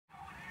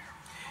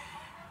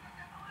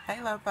Hey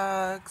love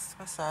bugs,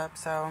 what's up?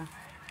 So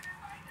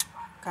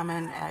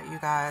coming at you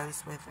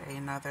guys with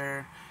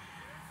another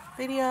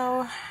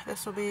video.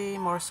 This will be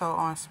more so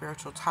on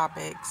spiritual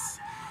topics.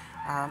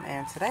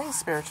 And today's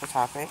spiritual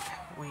topic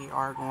we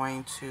are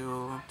going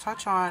to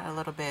touch on a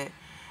little bit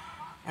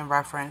in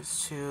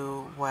reference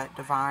to what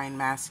divine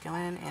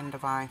masculine and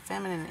divine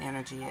feminine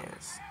energy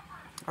is.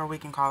 Or we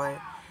can call it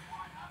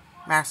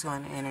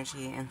masculine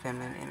energy and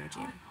feminine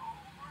energy.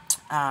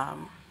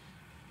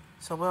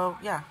 So we'll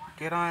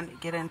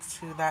get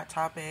into that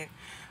topic.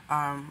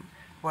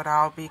 What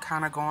I'll be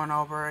kind of going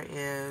over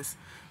is,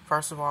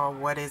 first of all,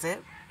 what is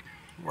it?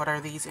 What are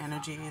these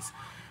energies?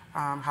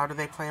 How do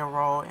they play a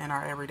role in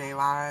our everyday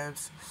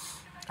lives?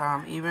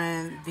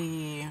 Even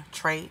the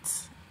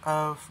traits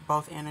of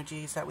both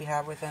energies that we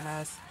have within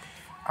us.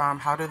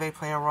 How do they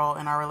play a role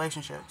in our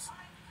relationships,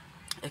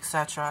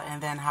 etc.,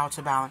 and then how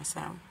to balance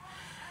them.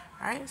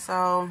 All right,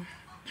 so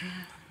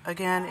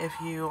again, if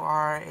you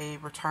are a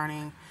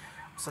returning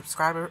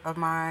subscriber of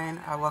mine,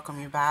 I welcome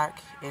you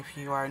back. If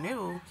you are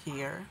new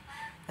here,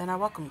 then I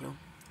welcome you.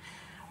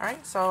 All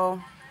right,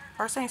 so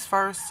first things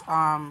first,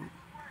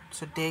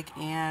 to dig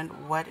in,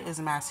 what is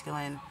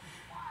masculine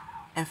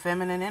and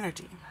feminine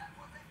energy?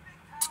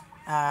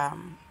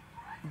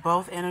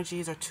 Both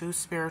energies are two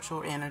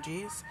spiritual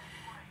energies,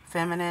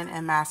 feminine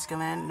and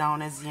masculine,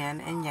 known as yin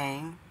and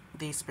yang.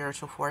 These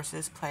spiritual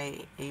forces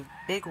play a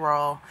big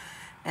role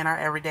in our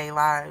everyday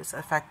lives,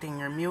 affecting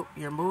your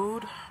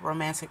mood,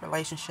 romantic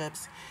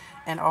relationships,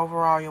 and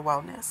overall your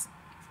wellness.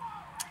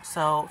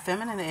 So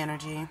feminine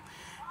energy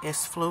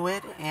is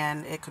fluid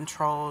and it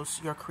controls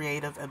your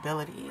creative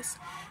abilities,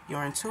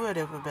 your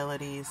intuitive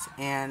abilities,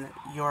 and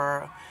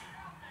your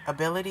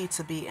ability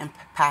to be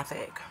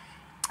empathic,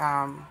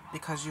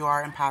 because you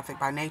are empathic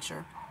by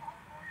nature.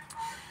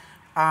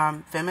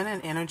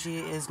 Feminine energy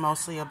is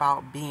mostly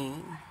about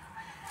being.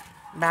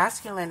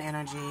 Masculine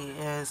energy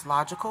is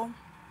logical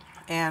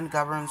and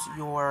governs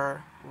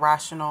your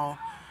rational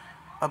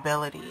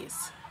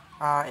abilities.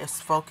 It's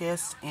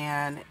focused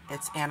and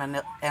it's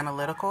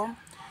analytical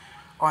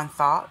on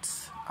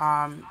thoughts.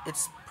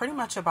 It's pretty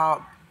much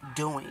about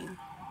doing,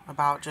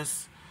 about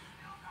just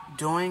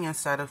doing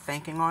instead of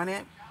thinking on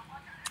it.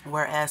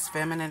 Whereas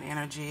feminine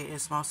energy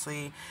is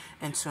mostly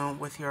in tune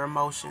with your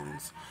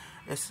emotions.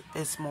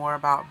 It's more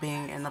about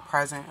being in the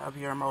present of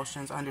your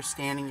emotions,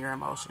 understanding your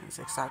emotions,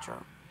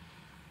 etc.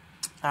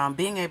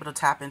 Being able to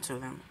tap into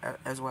them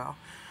as well.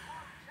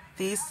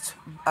 These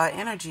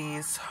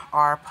energies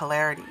are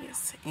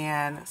polarities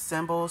and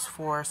symbols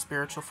for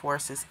spiritual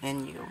forces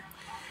in you.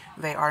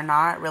 They are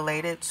not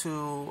related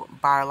to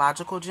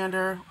biological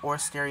gender or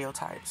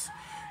stereotypes.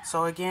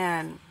 So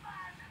again,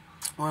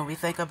 when we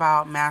think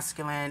about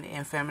masculine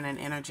and feminine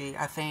energy,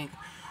 I think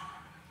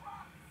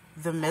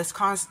the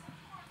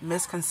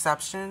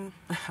misconception,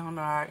 I don't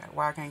know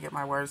why I can't get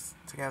my words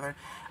together.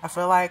 I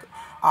feel like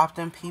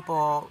often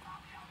people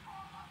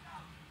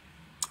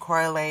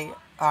correlate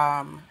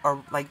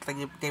or like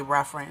they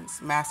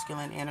reference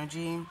masculine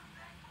energy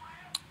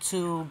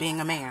to being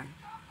a man,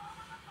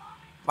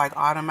 like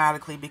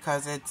automatically,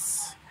 because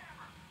it's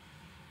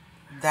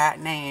that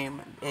name,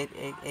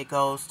 it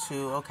goes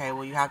to, okay,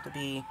 well, you have to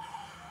be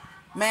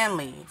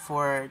manly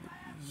for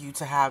you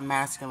to have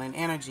masculine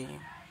energy,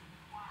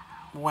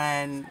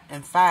 when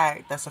in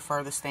fact that's the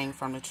furthest thing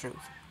from the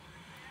truth.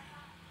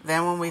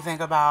 Then when we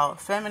think about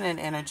feminine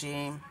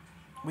energy,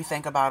 we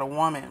think about a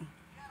woman.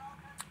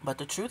 But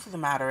the truth of the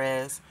matter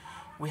is,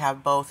 we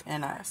have both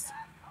in us.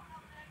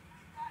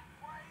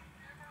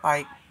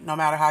 Like, no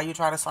matter how you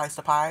try to slice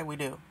the pie, we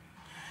do.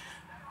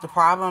 The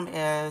problem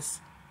is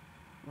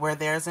where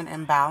there's an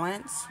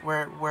imbalance,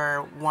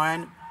 where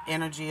one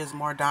energy is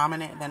more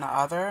dominant than the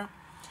other,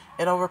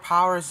 it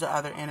overpowers the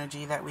other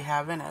energy that we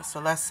have in us. So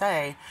let's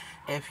say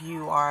if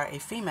you are a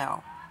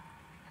female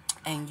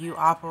and you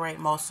operate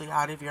mostly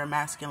out of your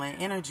masculine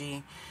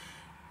energy,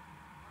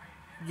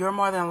 you're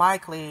more than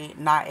likely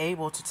not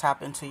able to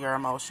tap into your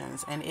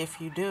emotions. And if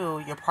you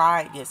do, your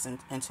pride gets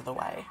into the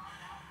way.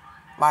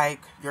 Like,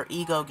 your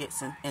ego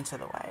gets into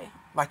the way.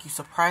 Like, you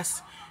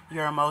suppress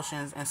your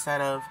emotions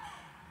instead of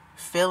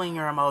feeling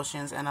your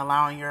emotions and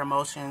allowing your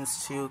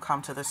emotions to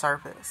come to the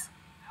surface.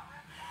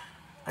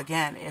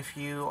 Again, if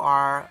you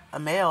are a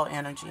male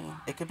energy,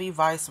 it could be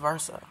vice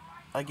versa.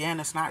 Again,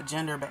 it's not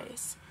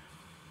gender-based.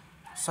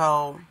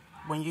 So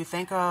when you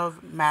think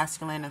of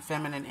masculine and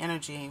feminine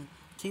energy,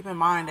 keep in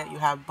mind that you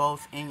have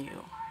both in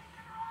you.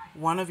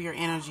 One of your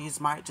energies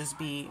might just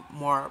be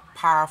more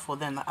powerful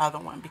than the other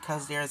one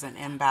because there's an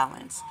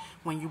imbalance.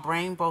 When you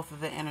bring both of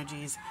the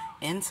energies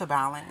into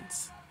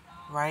balance,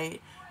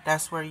 right,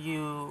 that's where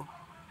you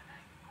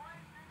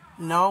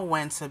know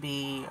when to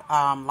be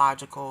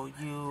logical.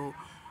 You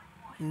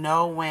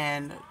know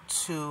when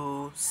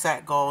to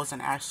set goals and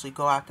actually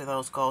go after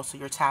those goals. So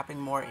you're tapping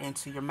more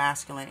into your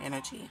masculine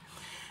energy.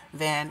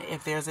 Then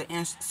if there's a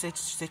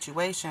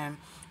situation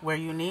where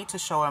you need to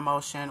show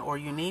emotion, or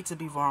you need to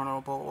be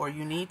vulnerable, or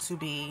you need to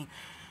be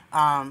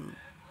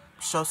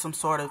show some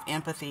sort of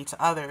empathy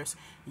to others,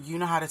 you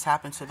know how to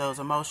tap into those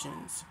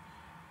emotions.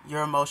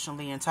 You're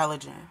emotionally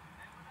intelligent.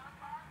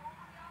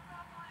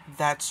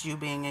 that's you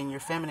being in your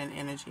feminine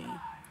energy.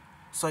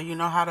 So you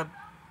know how to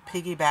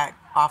piggyback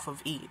off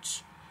of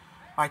each.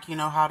 Like, you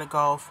know how to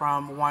go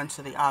from one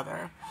to the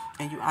other.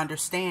 And you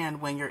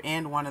understand when you're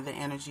in one of the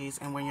energies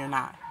and when you're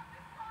not.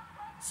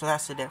 So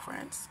that's the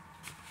difference.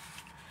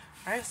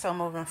 All right, so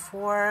moving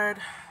forward,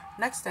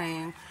 next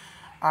thing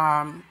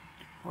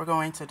we're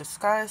going to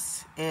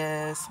discuss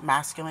is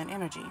masculine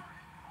energy.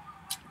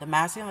 The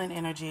masculine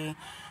energy,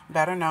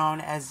 better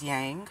known as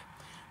yang,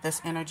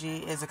 this energy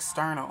is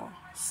external,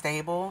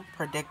 stable,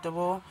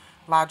 predictable,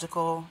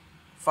 logical,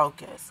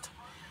 focused.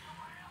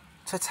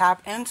 To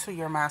tap into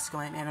your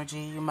masculine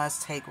energy, you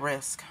must take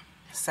risk,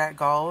 set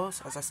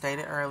goals, as I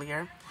stated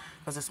earlier,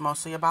 because it's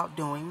mostly about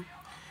doing,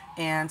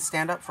 and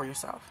stand up for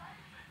yourself.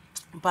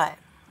 But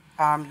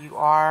you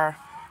are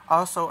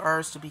also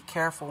urged to be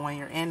careful when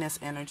you're in this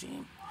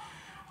energy.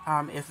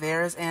 If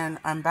there's an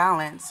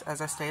unbalance,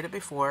 as I stated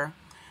before,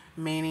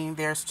 meaning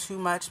there's too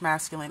much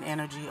masculine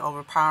energy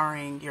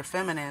overpowering your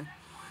feminine,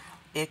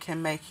 it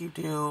can make you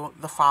do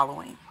the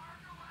following.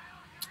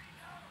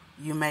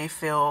 You may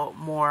feel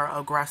more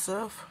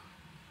aggressive,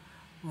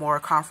 more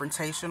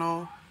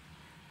confrontational,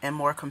 and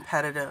more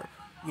competitive.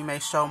 You may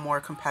show more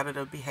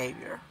competitive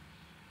behavior.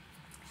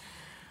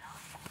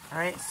 All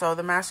right, so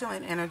the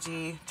masculine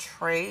energy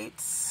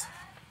traits,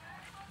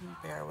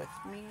 bear with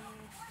me.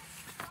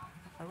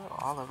 I wrote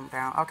all of them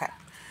down. Okay.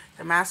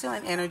 The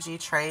masculine energy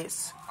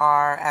traits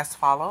are as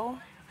follow.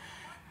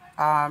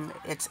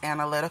 It's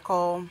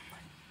analytical,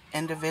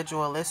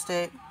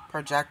 individualistic,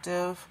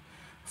 projective,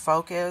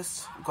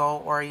 focused,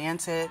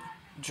 goal-oriented,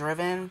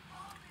 driven,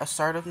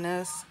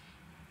 assertiveness,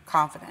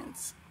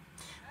 confidence.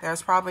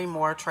 There's probably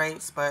more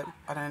traits, but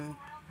I didn't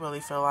really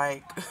feel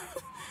like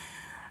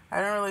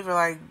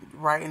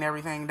writing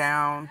everything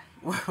down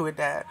with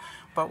that.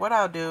 But what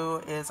I'll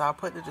do is I'll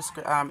put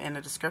in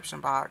the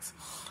description box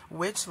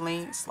which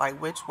links,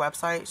 like which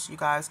websites you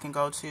guys can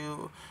go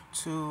to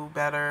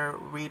better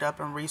read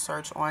up and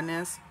research on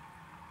this.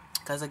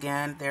 Because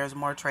again, there's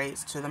more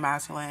traits to the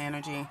masculine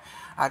energy.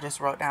 I just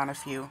wrote down a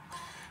few.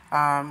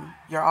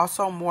 You're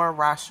also more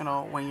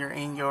rational when you're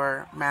in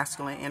your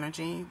masculine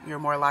energy. You're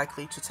more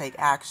likely to take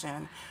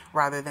action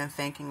rather than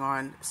thinking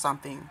on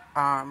something.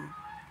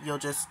 You'll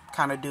just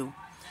kind of do.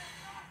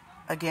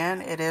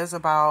 Again, it is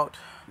about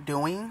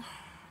doing.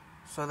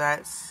 So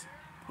that's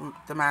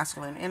the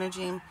masculine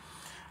energy.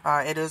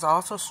 It is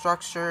also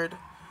structured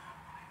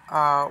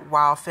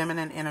while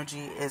feminine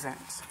energy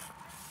isn't.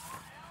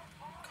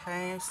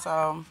 Okay,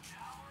 so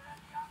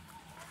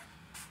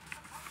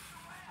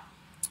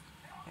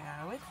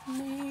bear with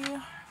me.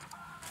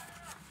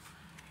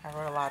 I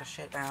wrote a lot of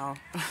shit down.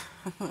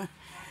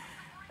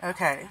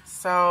 Okay,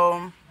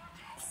 so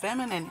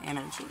feminine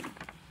energy.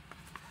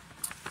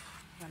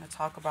 I'm going to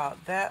talk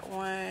about that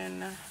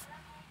one.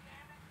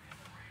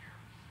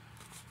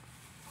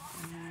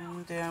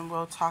 And then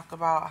we'll talk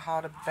about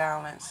how to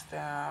balance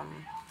them.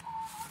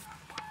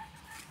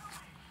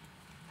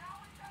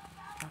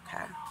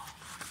 Okay.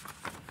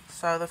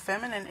 So the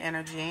feminine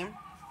energy,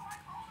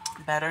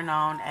 better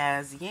known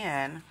as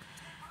yin,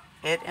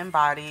 it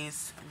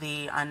embodies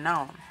the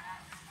unknown,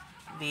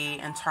 the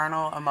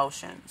internal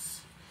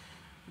emotions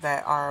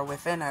that are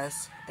within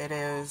us. It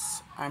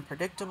is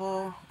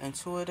unpredictable,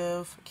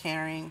 intuitive,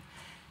 caring,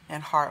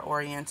 and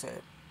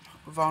heart-oriented,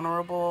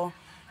 vulnerable,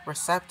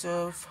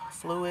 receptive,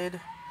 fluid.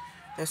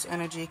 This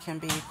energy can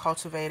be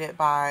cultivated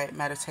by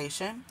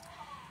meditation,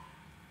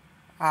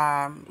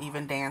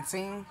 even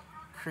dancing,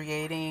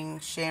 creating,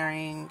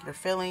 sharing your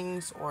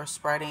feelings, or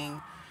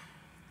spending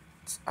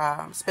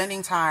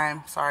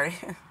time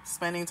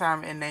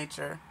in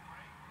nature.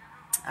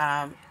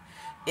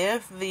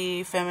 If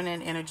the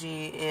feminine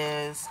energy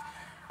is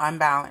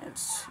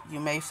unbalanced, you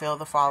may feel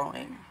the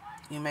following.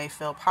 You may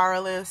feel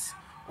powerless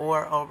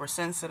or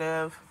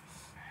oversensitive.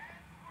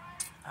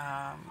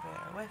 Bear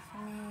with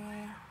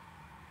me.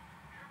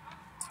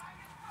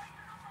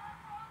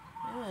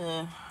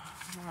 I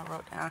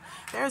wrote down.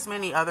 There's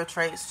many other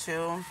traits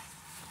too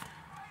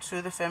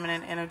to the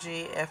feminine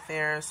energy if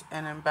there's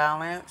an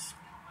imbalance.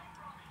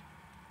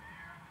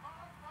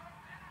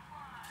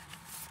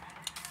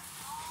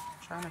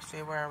 I'm trying to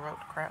see where I wrote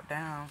the crap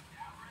down.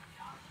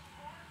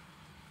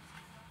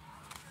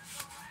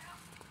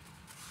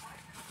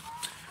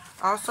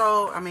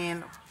 Also, I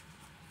mean,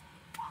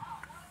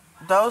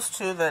 those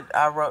two that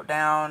I wrote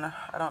down,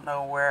 I don't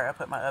know where I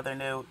put my other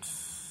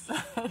notes.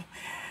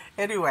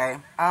 Anyway,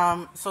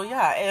 so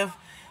yeah, if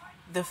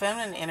the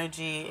feminine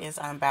energy is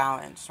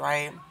unbalanced,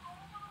 right,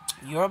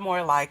 you're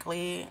more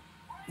likely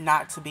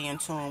not to be in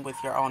tune with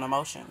your own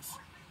emotions.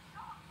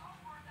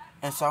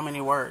 In so many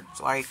words,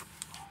 like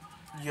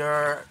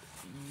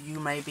you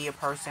may be a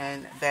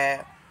person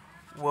that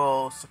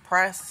will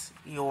suppress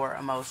your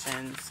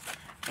emotions,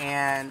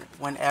 and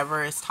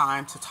whenever it's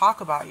time to talk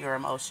about your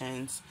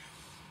emotions,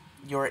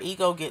 your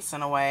ego gets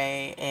in the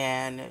way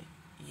and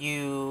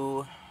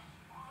you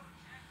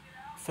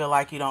feel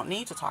like you don't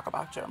need to talk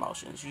about your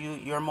emotions.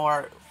 You're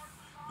more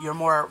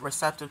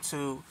receptive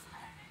to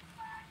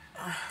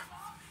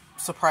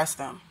suppress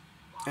them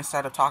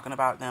instead of talking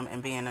about them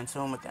and being in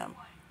tune with them.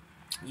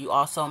 You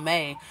also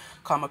may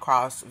come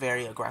across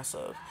very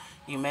aggressive.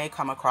 You may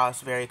come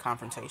across very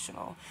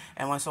confrontational.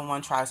 And when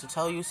someone tries to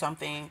tell you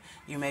something,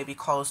 you may be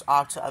closed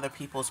off to other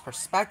people's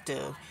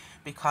perspective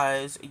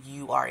because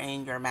you are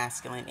in your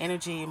masculine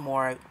energy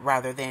more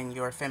rather than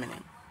your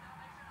feminine.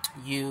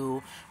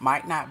 You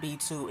might not be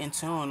too in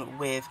tune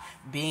with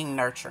being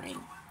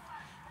nurturing,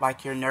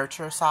 like your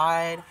nurture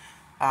side,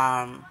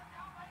 um,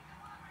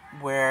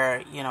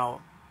 where,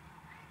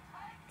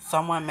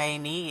 someone may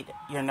need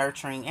your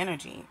nurturing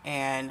energy,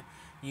 and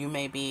you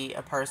may be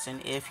a person,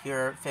 if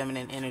your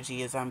feminine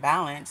energy is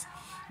unbalanced,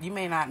 you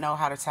may not know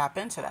how to tap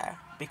into that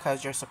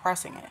because you're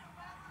suppressing it.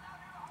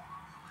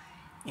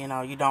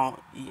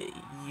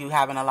 You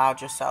haven't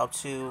allowed yourself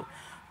to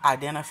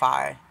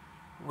identify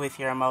with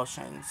your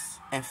emotions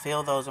and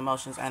feel those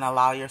emotions and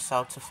allow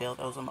yourself to feel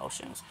those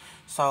emotions.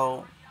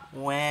 So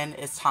when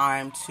it's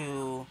time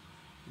to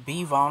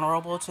be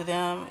vulnerable to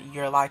them,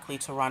 you're likely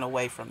to run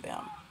away from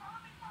them,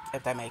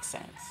 if that makes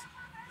sense.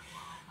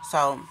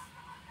 So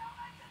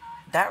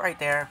that right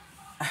there,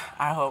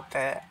 I hope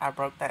that I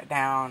broke that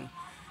down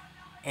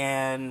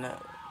and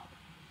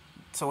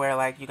to where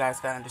like you guys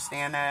can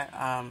understand that,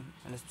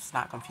 and it's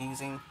not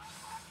confusing.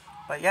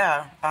 But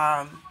yeah,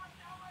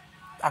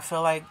 I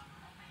feel like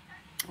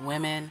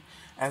women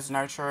as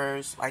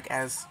nurturers, like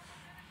as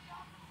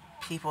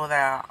people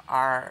that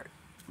are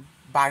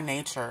by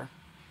nature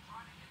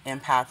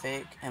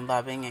empathic and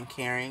loving and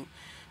caring,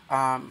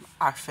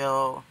 I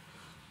feel,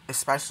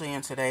 especially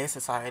in today's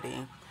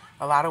society,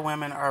 a lot of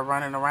women are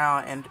running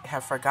around and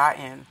have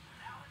forgotten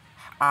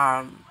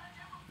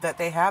that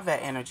they have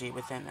that energy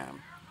within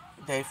them.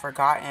 They've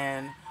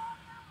forgotten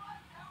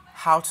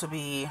how to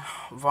be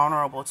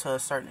vulnerable to a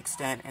certain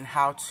extent and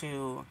how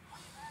to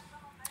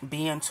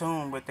be in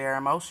tune with their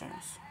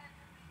emotions.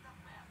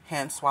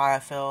 Hence why I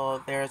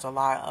feel there's a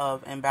lot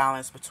of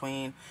imbalance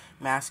between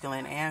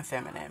masculine and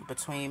feminine,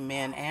 between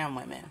men and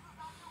women.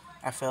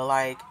 I feel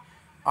like,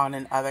 on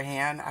the other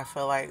hand, I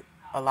feel like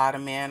a lot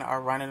of men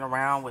are running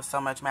around with so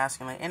much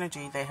masculine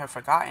energy, they have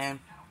forgotten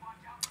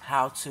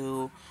how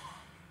to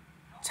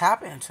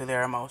tap into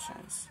their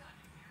emotions.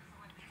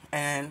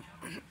 And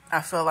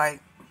I feel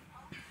like,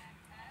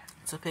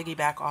 to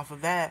piggyback off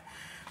of that,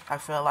 I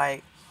feel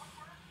like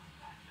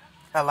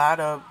a lot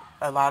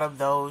of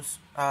those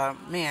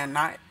men,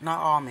 not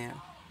all men,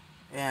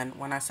 and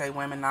when I say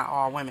women, not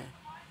all women,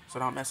 so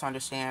don't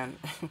misunderstand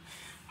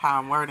how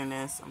I'm wording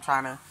this. I'm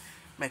trying to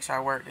make sure I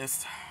word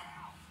this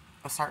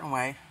a certain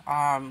way.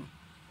 I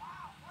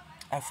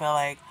feel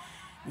like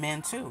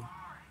men too,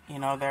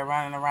 they're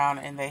running around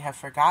and they have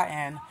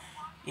forgotten,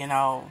 you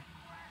know,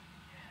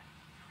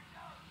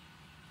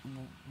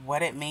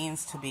 what it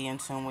means to be in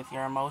tune with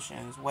your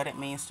emotions, what it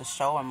means to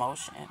show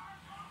emotion,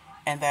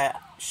 and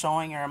that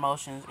showing your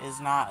emotions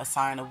is not a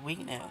sign of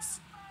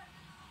weakness.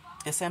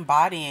 It's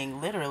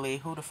embodying literally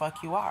who the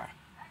fuck you are.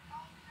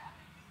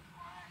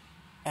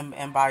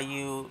 And by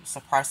you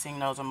suppressing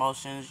those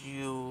emotions,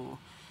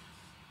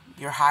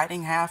 you're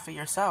hiding half of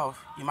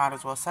yourself, you might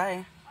as well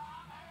say.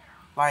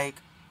 Like,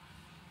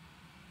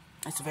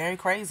 it's very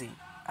crazy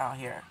out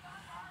here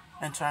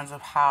in terms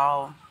of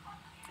how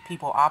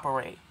people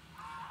operate.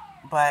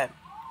 But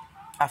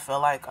I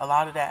feel like a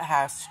lot of that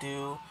has to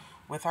do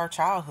with our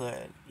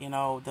childhood,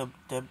 the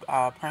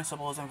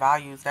principles and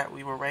values that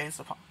we were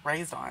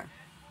raised on.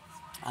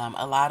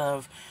 A lot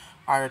of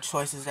our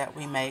choices that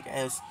we make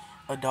as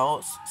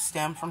adults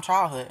stem from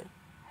childhood.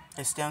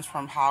 It stems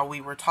from how we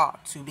were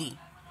taught to be.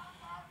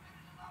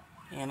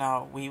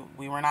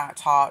 We were not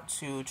taught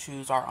to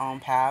choose our own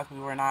path. We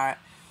were not,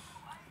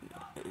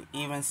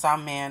 even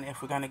some men,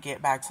 if we're going to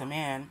get back to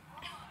men,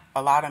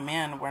 a lot of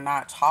men were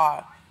not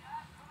taught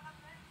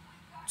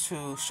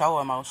to show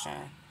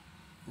emotion.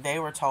 They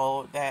were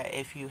told that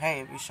if you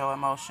show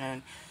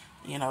emotion,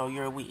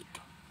 you're weak,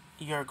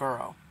 you're a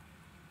girl.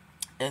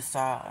 It's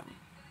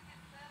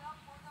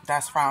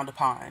that's frowned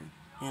upon,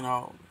 in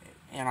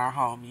our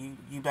home.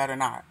 You better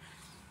not.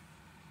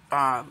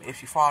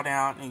 If you fall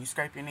down and you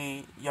scrape your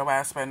knee, your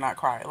ass better not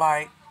cry.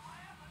 Like,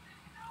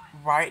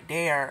 right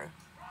there,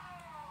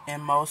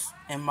 in most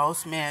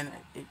men,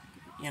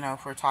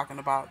 if we're talking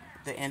about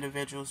the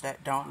individuals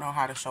that don't know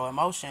how to show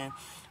emotion,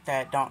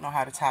 that don't know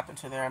how to tap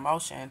into their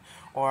emotion,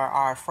 or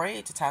are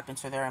afraid to tap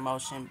into their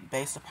emotion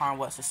based upon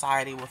what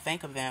society will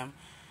think of them,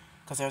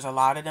 because there's a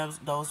lot of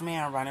those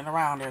men running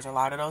around, there's a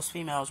lot of those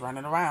females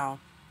running around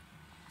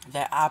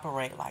that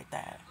operate like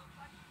that.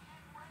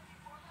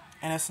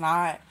 And it's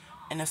not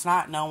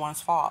no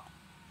one's fault.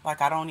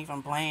 Like, I don't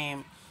even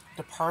blame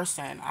the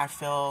person. I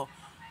feel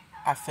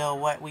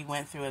what we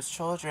went through as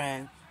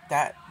children,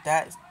 that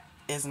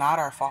is not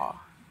our fault.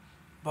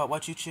 But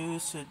what you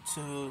choose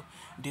to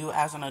do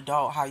as an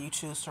adult, how you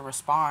choose to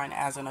respond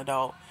as an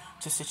adult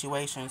to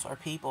situations or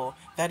people,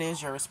 that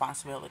is your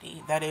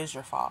responsibility. That is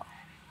your fault.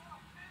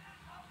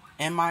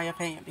 In my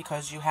opinion,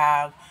 because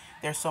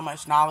there's so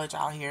much knowledge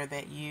out here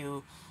that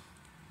you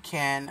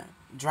can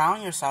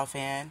drown yourself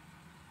in.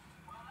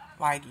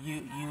 Like,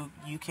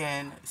 you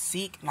can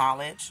seek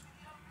knowledge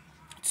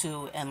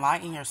to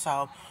enlighten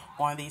yourself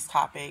on these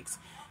topics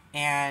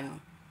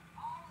and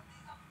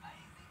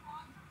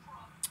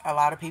A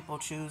lot of people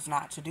choose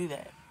not to do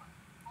that.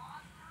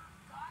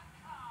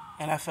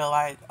 And I feel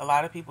like a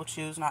lot of people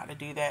choose not to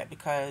do that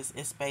because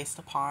it's based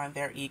upon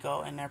their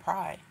ego and their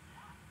pride.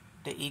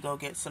 The ego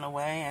gets in the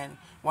way, and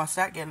once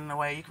that gets in the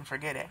way, you can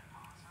forget it.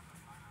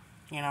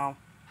 You know,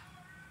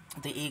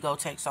 the ego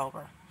takes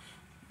over.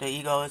 The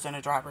ego is in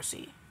the driver's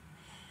seat.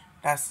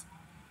 That's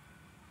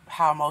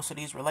how most of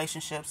these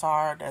relationships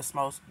are.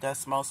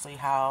 That's mostly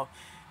how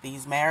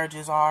these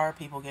marriages are.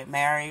 People get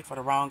married for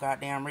the wrong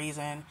goddamn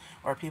reason,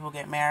 or people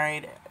get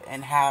married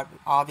and have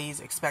all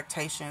these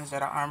expectations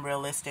that are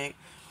unrealistic.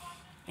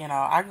 You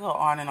know, I go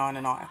on and on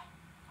and on.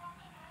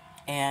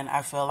 And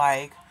I feel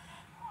like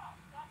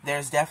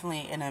there's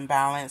definitely an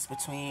imbalance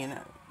between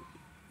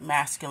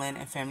masculine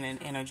and feminine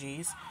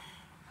energies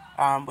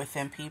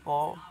within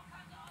people.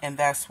 And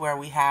that's where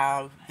we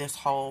have this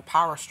whole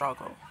power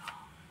struggle.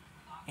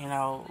 You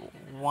know,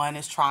 one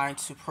is trying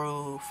to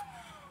prove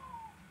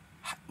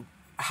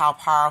how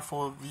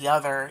powerful the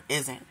other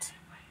isn't.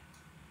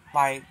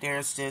 Like,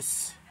 there's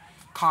this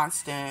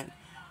constant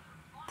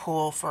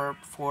pull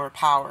for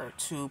power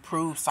to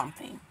prove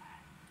something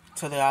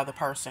to the other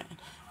person,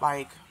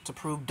 like to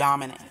prove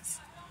dominance.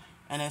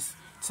 And it's,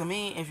 to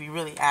me, if you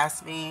really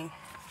ask me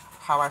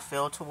how I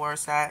feel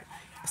towards that,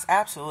 it's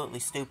absolutely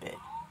stupid.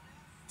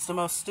 It's the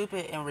most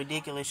stupid and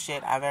ridiculous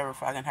shit I've ever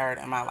fucking heard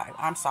in my life.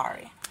 I'm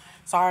sorry.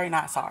 Sorry,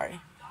 not sorry.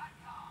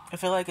 I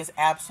feel like it's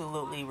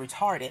absolutely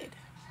retarded.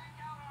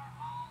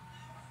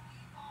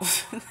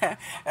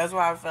 That's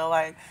why I feel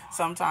like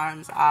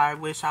sometimes I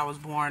wish I was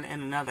born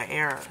in another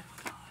era.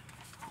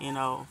 You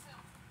know,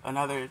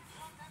 another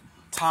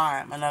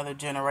time, another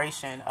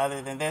generation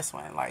other than this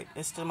one. Like,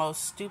 it's the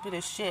most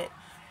stupidest shit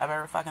I've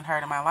ever fucking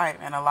heard in my life.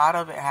 And a lot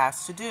of it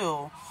has to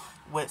do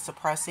with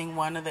suppressing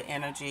one of the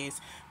energies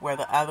where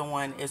the other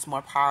one is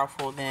more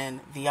powerful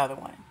than the other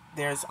one.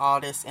 There's all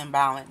this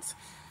imbalance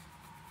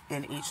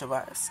in each of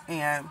us.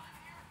 And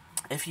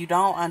if you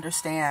don't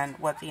understand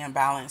what the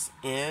imbalance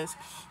is,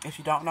 if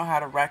you don't know how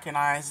to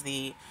recognize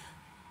the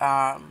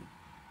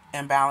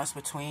imbalance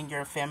between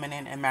your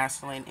feminine and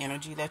masculine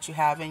energy that you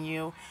have in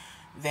you,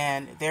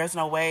 then there's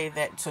no way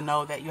that to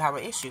know that you have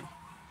an issue.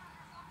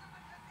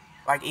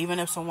 Like, even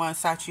if someone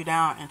sat you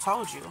down and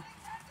told you,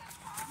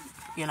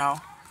 you know,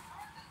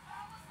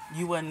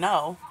 you wouldn't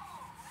know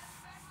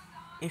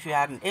if you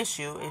had an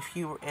issue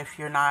if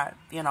you're not,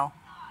 you know,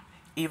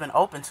 even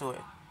open to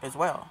it as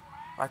well.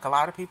 Like, a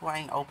lot of people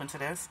ain't open to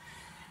this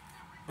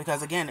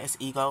because, again, it's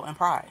ego and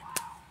pride.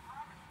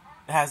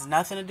 It has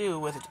nothing to do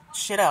with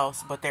shit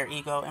else but their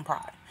ego and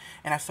pride.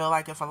 And I feel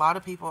like if a lot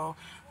of people,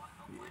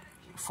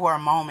 for a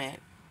moment,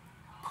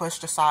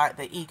 pushed aside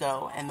the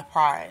ego and the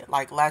pride,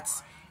 like,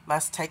 let's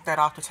take that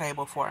off the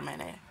table for a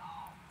minute.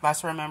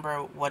 Let's remember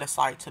what it's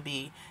like to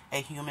be a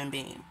human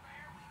being.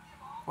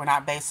 We're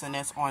not basing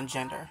this on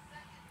gender.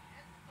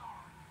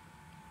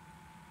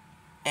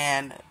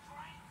 And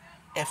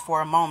if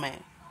for a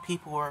moment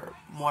people were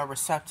more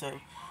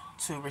receptive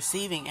to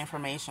receiving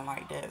information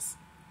like this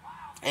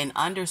and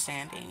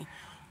understanding,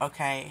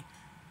 okay,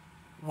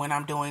 when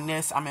I'm doing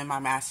this, I'm in my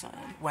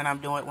masculine. When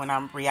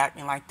I'm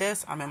reacting like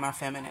this, I'm in my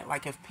feminine.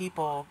 Like, if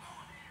people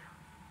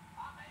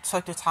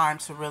took the time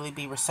to really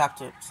be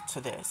receptive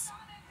to this,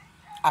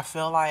 I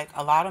feel like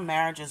a lot of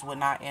marriages would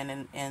not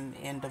end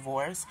in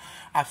divorce.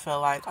 I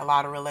feel like a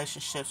lot of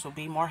relationships would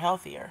be more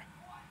healthier.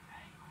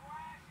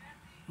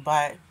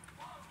 But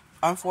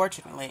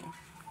unfortunately,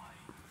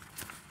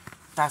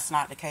 that's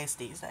not the case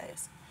these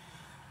days.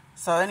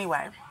 So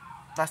anyway,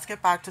 let's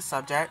get back to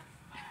subject.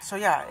 So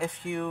yeah,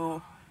 if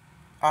you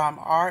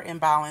are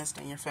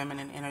imbalanced in your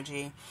feminine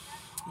energy,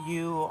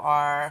 you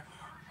are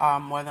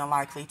more than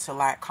likely to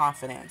lack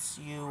confidence.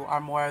 You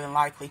are more than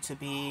likely to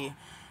be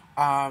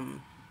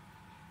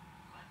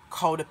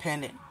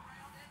codependent.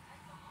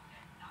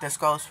 This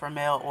goes for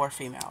male or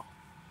female.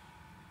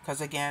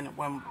 Because again,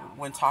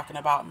 when talking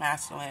about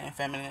masculine and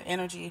feminine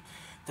energy,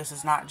 this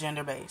is not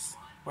gender-based.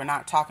 We're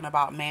not talking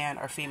about man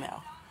or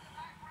female.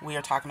 We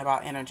are talking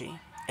about energy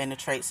and the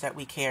traits that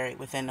we carry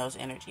within those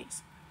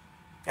energies.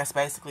 That's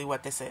basically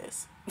what this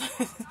is.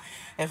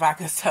 If I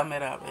could sum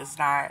it up, it's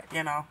not,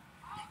 you know,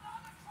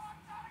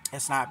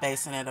 it's not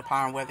basing it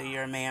upon whether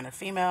you're a man or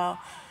female.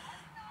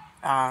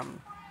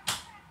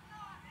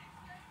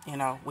 You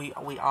know,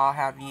 we all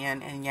have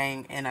yin and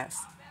yang in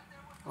us,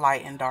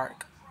 light and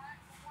dark.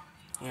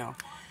 You know,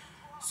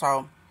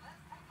 so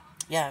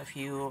yeah, if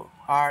you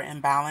are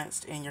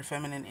imbalanced in your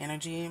feminine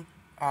energy,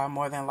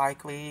 more than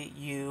likely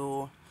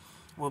you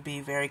will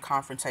be very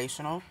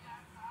confrontational.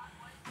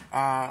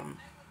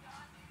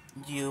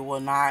 You will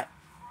not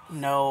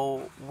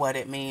know what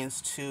it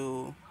means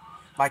to,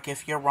 like,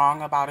 if you're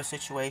wrong about a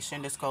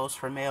situation, this goes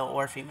for male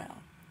or female.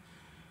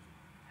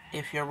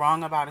 If you're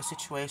wrong about a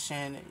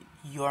situation,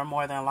 you're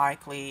more than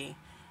likely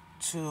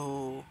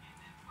to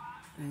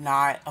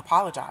not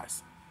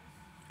apologize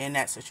in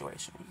that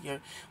situation.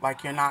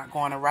 You're not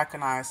going to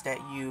recognize that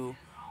you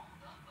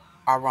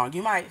are wrong.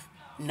 You might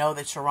know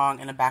that you're wrong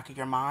in the back of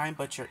your mind,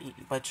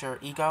 but your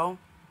ego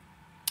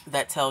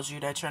that tells you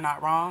that you're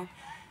not wrong,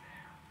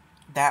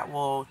 that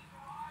will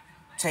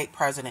take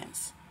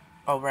precedence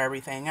over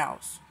everything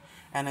else.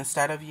 And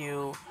instead of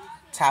you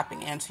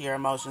tapping into your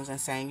emotions and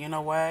saying, you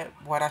know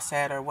what I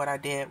said or what I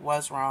did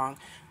was wrong,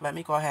 let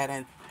me go ahead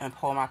and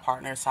pull my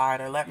partner aside,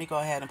 or let me go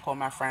ahead and pull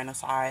my friend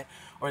aside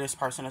or this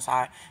person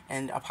aside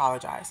and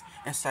apologize.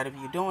 Instead of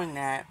you doing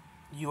that,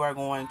 you are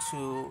going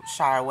to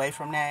shy away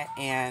from that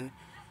and,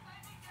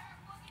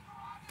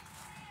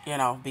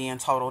 be in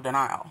total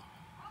denial.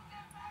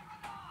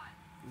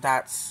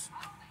 That's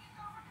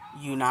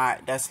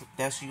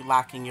that's you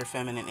lacking your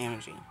feminine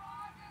energy.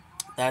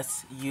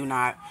 That's you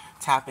not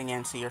tapping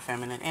into your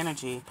feminine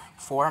energy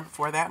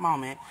for that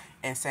moment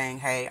and saying,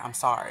 hey, I'm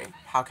sorry.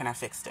 How can I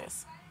fix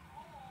this?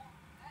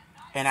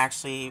 And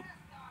actually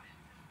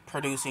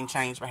producing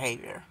change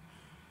behavior.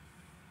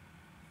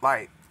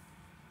 Like,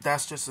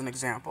 that's just an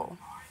example.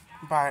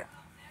 But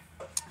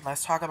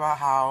let's talk about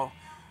how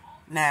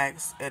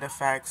next it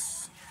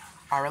affects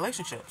our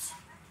relationships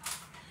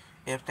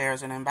if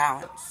there's an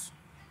imbalance.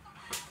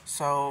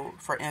 So,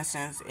 for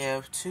instance,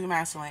 if two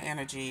masculine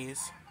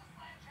energies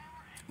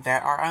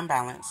that are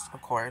unbalanced,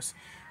 of course,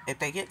 if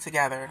they get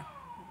together,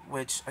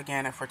 which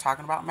again, if we're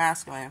talking about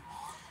masculine,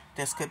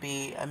 this could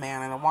be a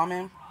man and a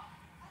woman,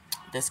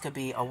 this could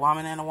be a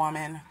woman and a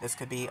woman, this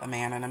could be a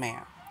man and a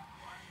man.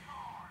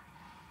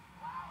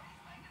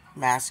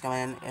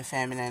 Masculine and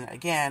feminine,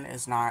 again,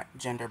 is not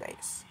gender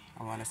based.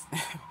 I want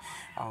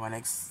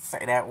to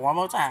say that one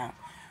more time.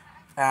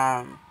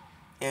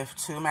 If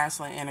two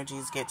masculine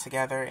energies get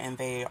together and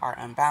they are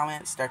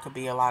unbalanced, there could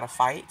be a lot of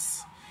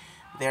fights.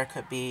 There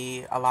could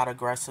be a lot of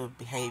aggressive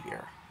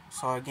behavior.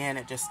 So again,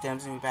 it just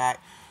stems me back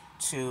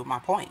to my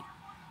point.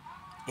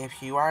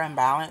 If you are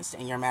imbalanced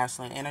in your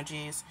masculine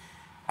energies,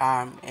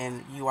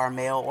 and you are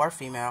male or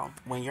female,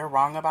 when you're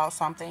wrong about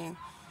something,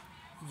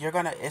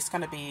 it's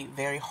gonna be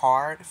very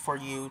hard for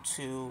you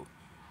to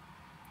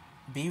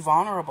be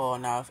vulnerable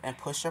enough and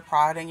push your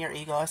pride and your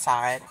ego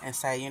aside and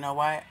say, you know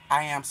what,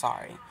 I am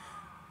sorry.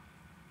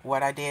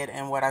 What I did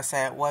and what I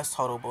said was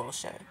total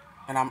bullshit,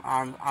 and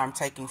I'm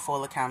taking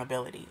full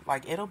accountability.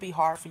 Like, it'll be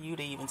hard for you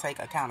to even take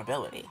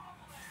accountability.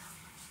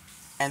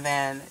 And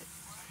then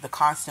the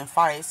constant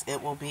fights,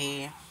 it will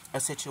be a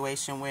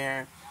situation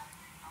where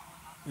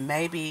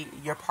maybe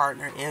your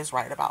partner is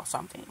right about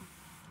something,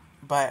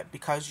 but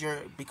because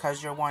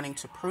you're wanting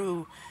to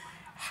prove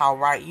how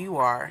right you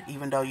are,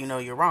 even though you know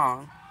you're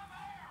wrong,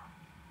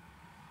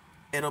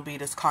 it'll be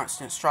this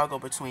constant struggle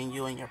between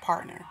you and your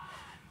partner.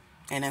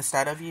 And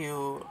instead of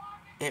you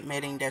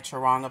admitting that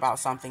you're wrong about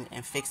something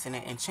and fixing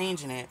it and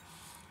changing it,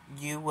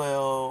 you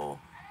will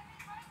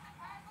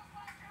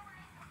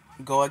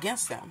go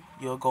against them.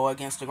 You'll go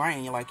against the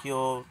grain. You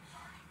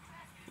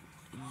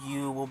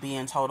will be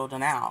in total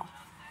denial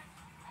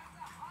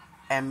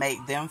and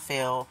make them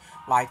feel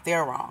like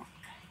they're wrong.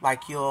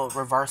 Like, you'll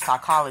reverse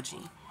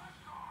psychology.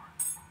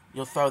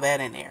 You'll throw that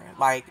in there.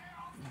 Like,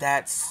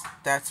 that's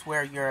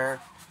where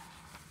you're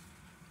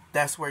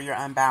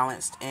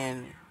unbalanced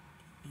in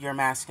your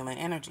masculine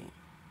energy.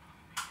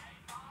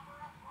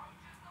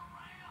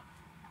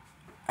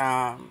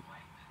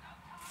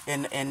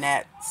 In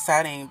that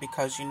setting,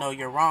 because you know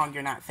you're wrong,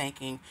 you're not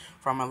thinking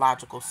from a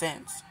logical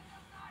sense.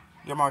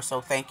 You're more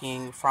so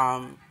thinking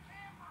from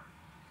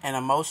an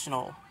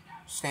emotional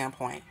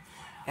standpoint.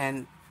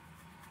 And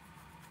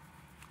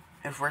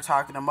if we're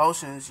talking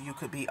emotions, you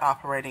could be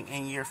operating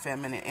in your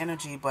feminine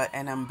energy, but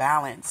an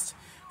imbalanced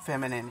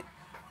feminine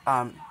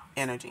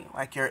energy.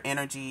 Like, your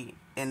energy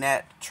in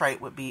that trait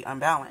would be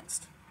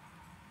unbalanced.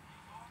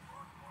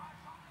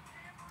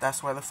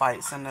 That's where the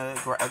fights and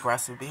the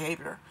aggressive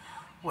behavior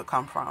would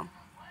come from.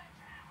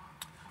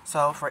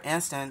 So, for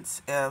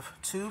instance, if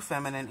two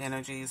feminine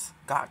energies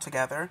got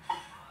together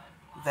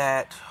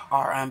that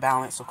are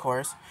unbalanced, of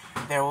course,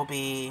 there will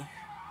be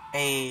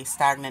a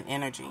stagnant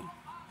energy.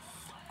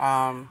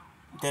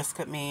 This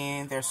could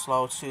mean they're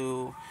slow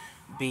to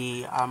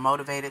be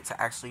motivated to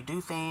actually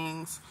do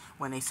things.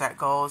 When they set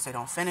goals, they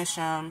don't finish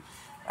them.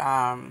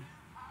 And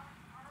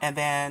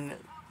then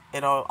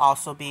it'll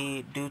also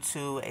be due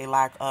to a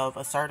lack of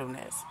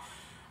assertiveness.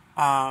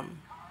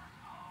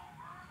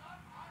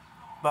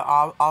 But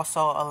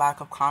also a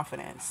lack of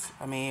confidence.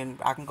 I mean,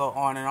 I can go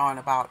on and on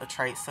about the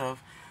traits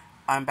of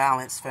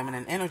unbalanced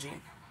feminine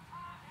energy.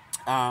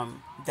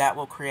 That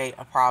will create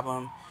a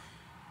problem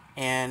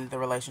in the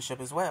relationship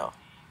as well.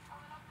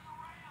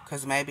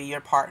 Because maybe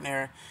your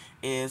partner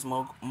is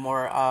more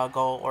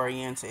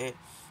goal-oriented,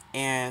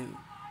 and,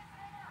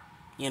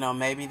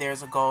 maybe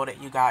there's a goal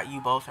that you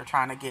both are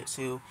trying to get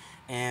to,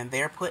 and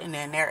they're putting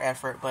in their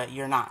effort, but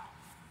you're not.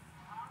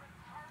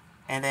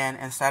 And then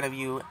instead of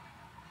you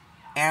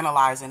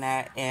analyzing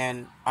that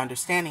and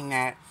understanding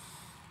that,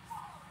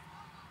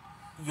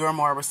 you're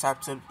more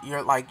receptive.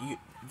 You're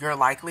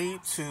likely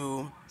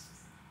to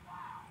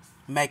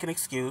make an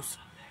excuse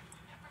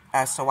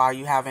as to why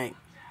you haven't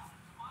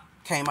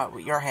came up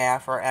with your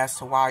half, or as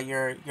to why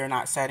you're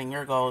not setting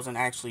your goals and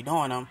actually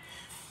doing them.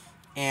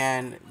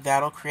 And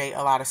that'll create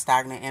a lot of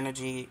stagnant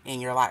energy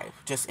in your life,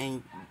 just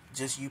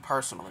you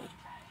personally,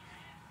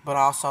 but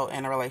also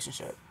in a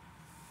relationship.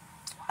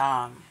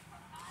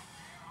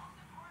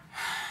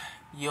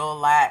 You'll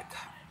lack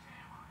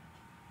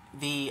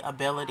the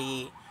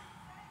ability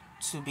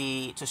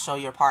to show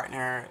your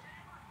partner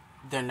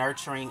the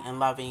nurturing and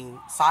loving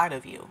side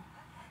of you.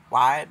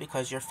 Why?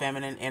 Because your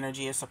feminine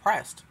energy is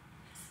suppressed.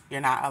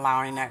 You're not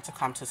allowing that to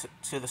come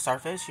to the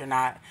surface. You're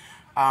not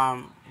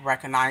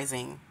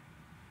recognizing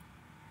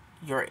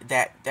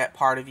that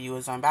part of you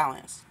is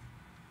unbalanced.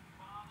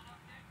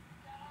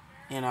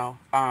 You know,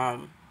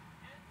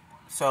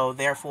 so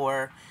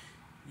therefore,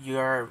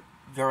 your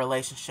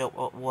relationship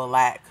will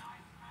lack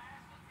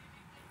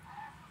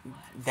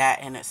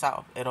that in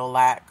itself. It'll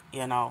lack,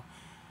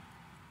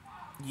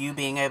 you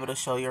being able to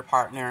show your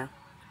partner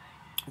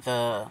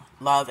the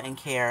love and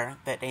care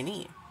that they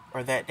need,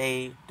 or that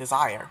they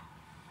desire,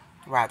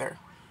 rather.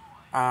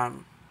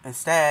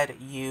 Instead,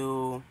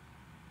 you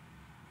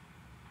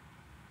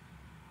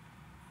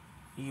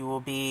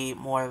will be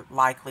more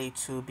likely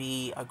to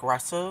be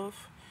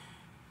aggressive.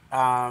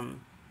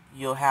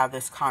 You'll have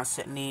this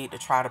constant need to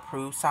try to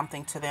prove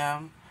something to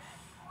them.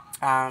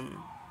 And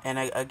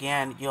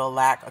again, you'll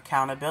lack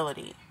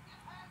accountability.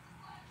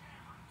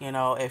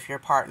 If your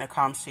partner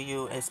comes to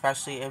you,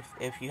 especially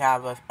if you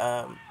have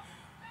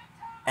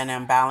an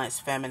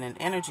imbalanced feminine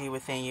energy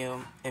within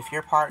you, if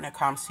your partner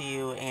comes to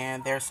you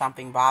and there's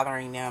something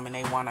bothering them and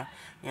they want to,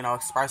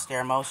 express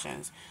their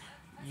emotions,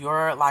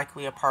 you're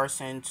likely a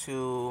person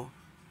to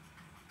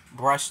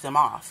brush them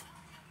off,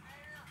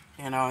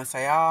 and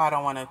say, "Oh, I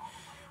don't want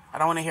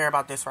to hear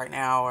about this right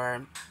now,"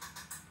 or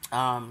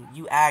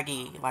 "You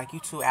aggy, like you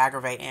too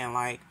aggravating,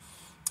 like,"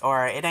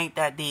 or "It ain't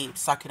that deep,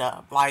 suck it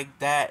up." Like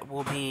that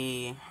will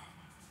be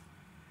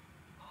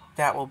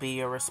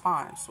your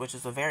response, which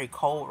is a very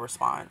cold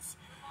response.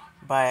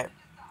 But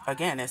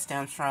again, it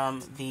stems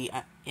from the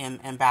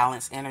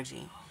imbalanced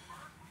energy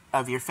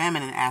of your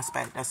feminine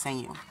aspect that's in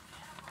you.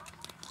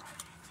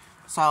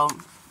 So,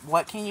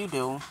 what can you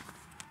do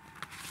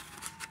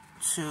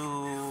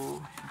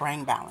to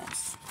bring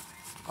balance,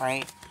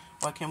 right?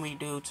 What can we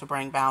do to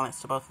bring balance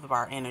to both of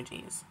our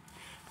energies?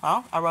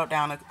 Well, I wrote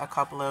down a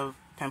couple of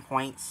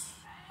pinpoints.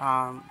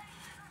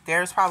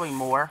 There's probably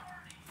more.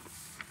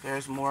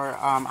 There's more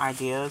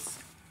ideas,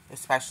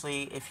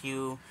 especially if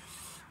you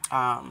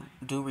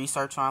do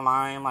research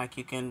online. Like,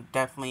 you can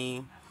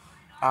definitely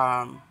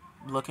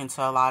look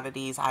into a lot of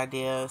these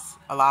ideas.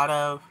 A lot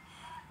of,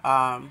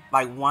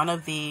 like, one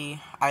of the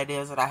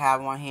ideas that I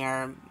have on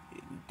here,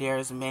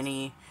 there's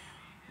many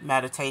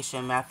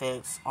meditation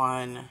methods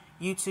on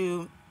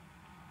YouTube.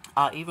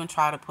 I'll even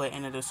try to put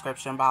in the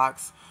description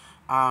box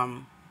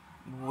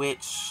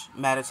which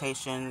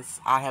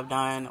meditations I have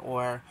done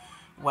or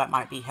what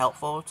might be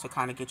helpful to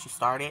kind of get you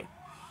started.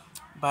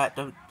 But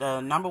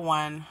the number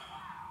one,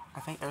 I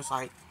think there's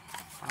like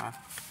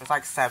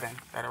 7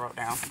 that I wrote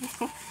down.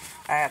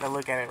 I had to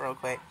look at it real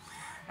quick.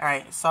 All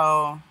right,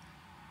 so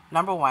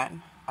number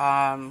one,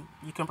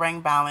 you can bring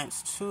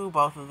balance to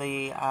both of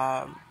the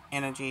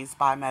energies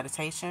by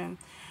meditation,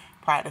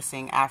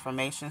 practicing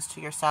affirmations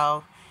to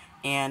yourself,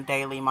 and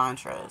daily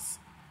mantras.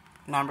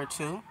 Number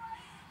 2,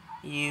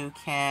 you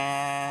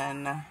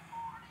can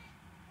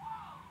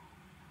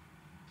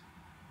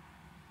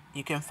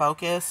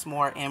focus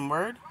more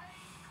inward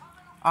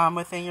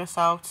within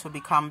yourself to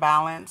become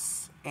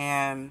balanced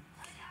and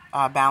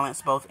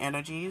balance both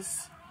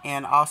energies,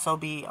 and also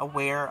be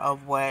aware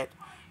of what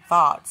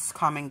thoughts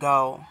come and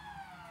go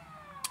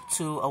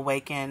to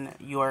awaken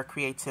your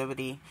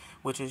creativity,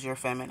 which is your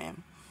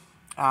feminine,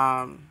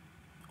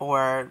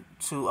 or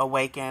to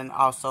awaken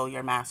also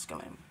your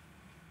masculine.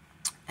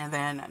 And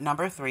then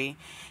number 3,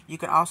 you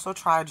can also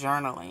try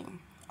journaling.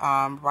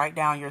 Write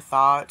down your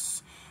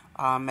thoughts,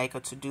 make a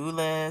to-do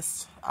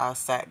list,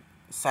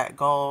 set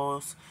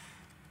goals.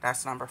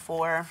 That's number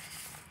 4.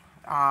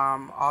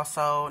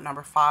 Also,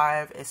 number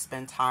 5 is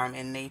spend time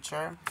in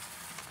nature.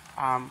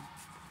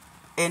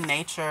 In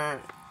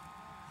nature,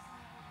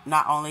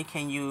 not only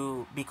can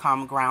you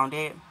become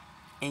grounded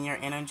in your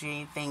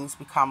energy, things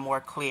become more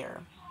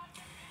clear.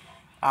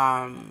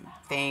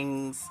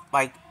 Things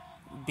like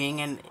being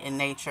in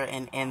nature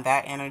and in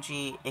that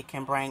energy, it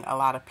can bring a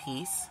lot of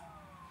peace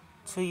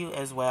to you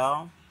as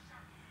well.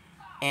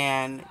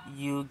 And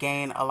you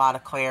gain a lot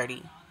of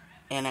clarity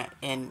in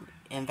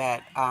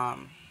that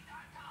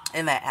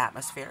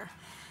atmosphere.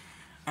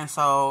 And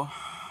so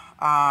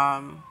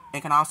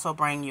it can also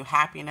bring you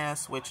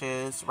happiness, which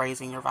is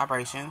raising your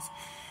vibrations.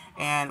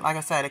 And like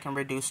I said, it can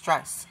reduce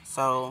stress.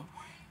 So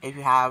if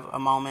you have a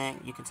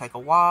moment, you can take a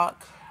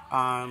walk.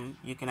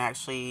 You can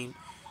actually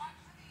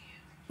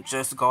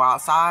just go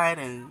outside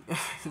and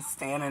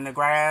stand in the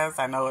grass.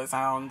 I know it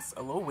sounds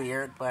a little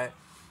weird, but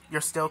you're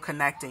still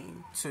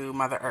connecting to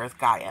Mother Earth,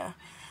 Gaia,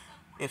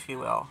 if you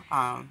will.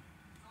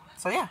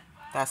 So yeah,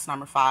 that's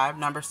number 5.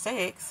 Number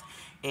 6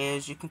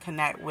 is you can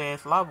connect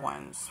with loved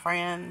ones,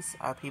 friends,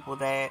 people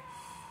that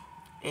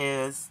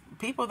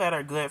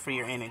are good for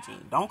your energy.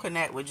 Don't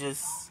connect with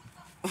just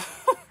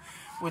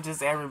with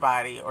just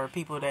everybody, or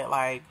people that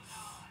like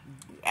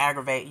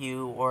aggravate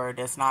you, or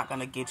that's not going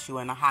to get you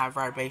in a high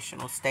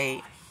vibrational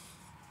state,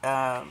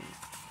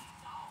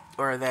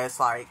 or that's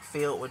like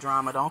filled with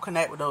drama. Don't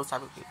connect with those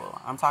type of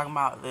people. I'm talking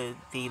about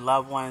the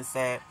loved ones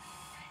that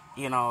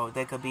You know,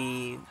 they could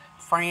be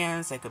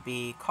friends, they could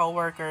be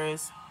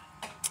co-workers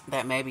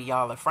that maybe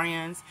y'all are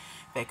friends.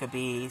 They could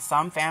be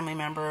some family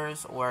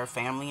members or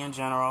family in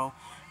general.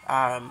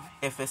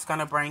 If it's going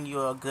to bring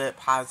you a good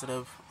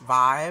positive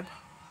vibe,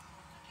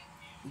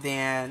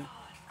 then,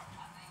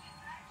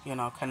 you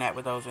know, connect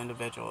with those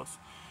individuals.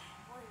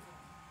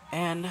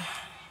 And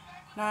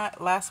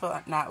not last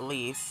but not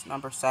least,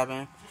 number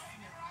 7,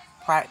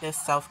 practice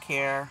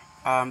self-care.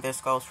 This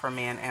goes for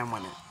men and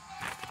women.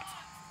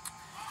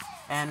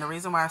 And the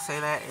reason why I say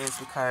that is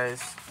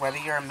because whether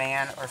you're a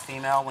man or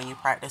female, when you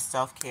practice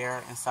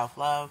self-care and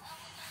self-love,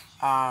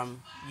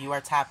 you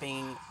are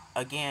tapping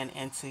again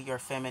into your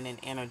feminine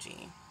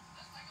energy.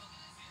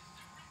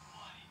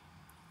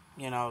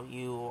 You know,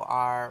 you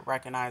are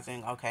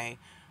recognizing, okay,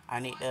 I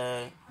need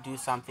to do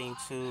something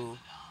to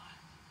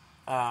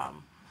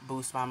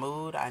boost my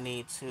mood. I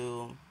need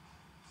to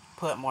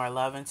put more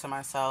love into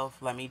myself.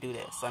 Let me do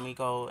this. Let me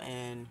go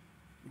and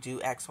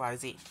do X, Y,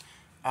 Z.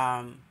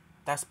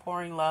 That's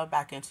pouring love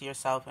back into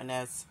yourself, and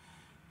that's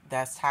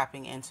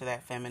tapping into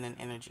that feminine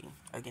energy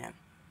again.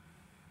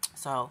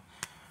 So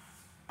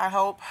I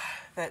hope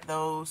that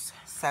those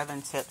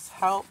 7 tips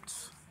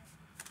helped.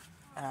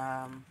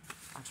 I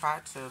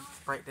tried to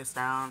break this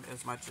down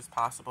as much as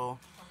possible.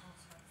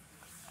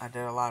 I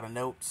did a lot of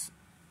notes